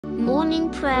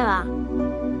Morning Prayer.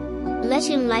 Let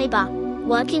him labor,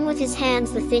 working with his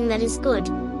hands the thing that is good,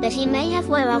 that he may have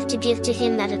whereof to give to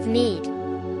him that hath need.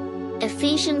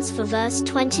 Ephesians 4 verse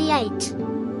 28.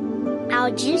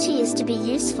 Our duty is to be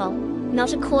useful,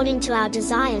 not according to our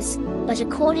desires, but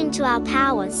according to our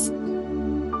powers.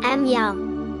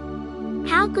 Young.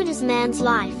 How good is man's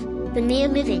life, the mere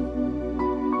living?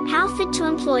 How fit to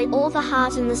employ all the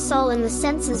heart and the soul and the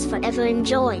senses forever in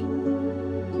joy.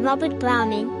 Robert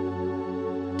Browning.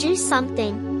 Do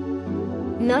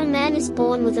something. No man is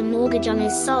born with a mortgage on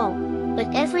his soul, but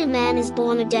every man is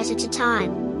born a debtor to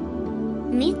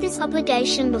time. Meet this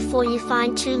obligation before you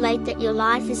find too late that your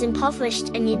life is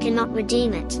impoverished and you cannot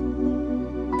redeem it.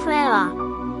 Prayer.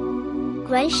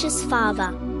 Gracious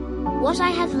Father, what I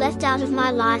have left out of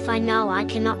my life I know I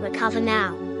cannot recover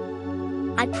now.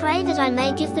 I pray that I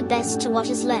may give the best to what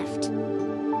is left.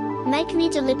 Make me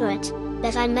deliberate,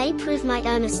 that I may prove my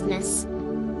earnestness.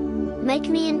 Make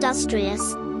me industrious,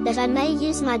 that I may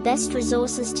use my best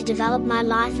resources to develop my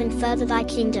life and further thy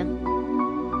kingdom.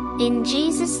 In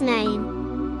Jesus'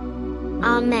 name.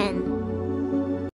 Amen.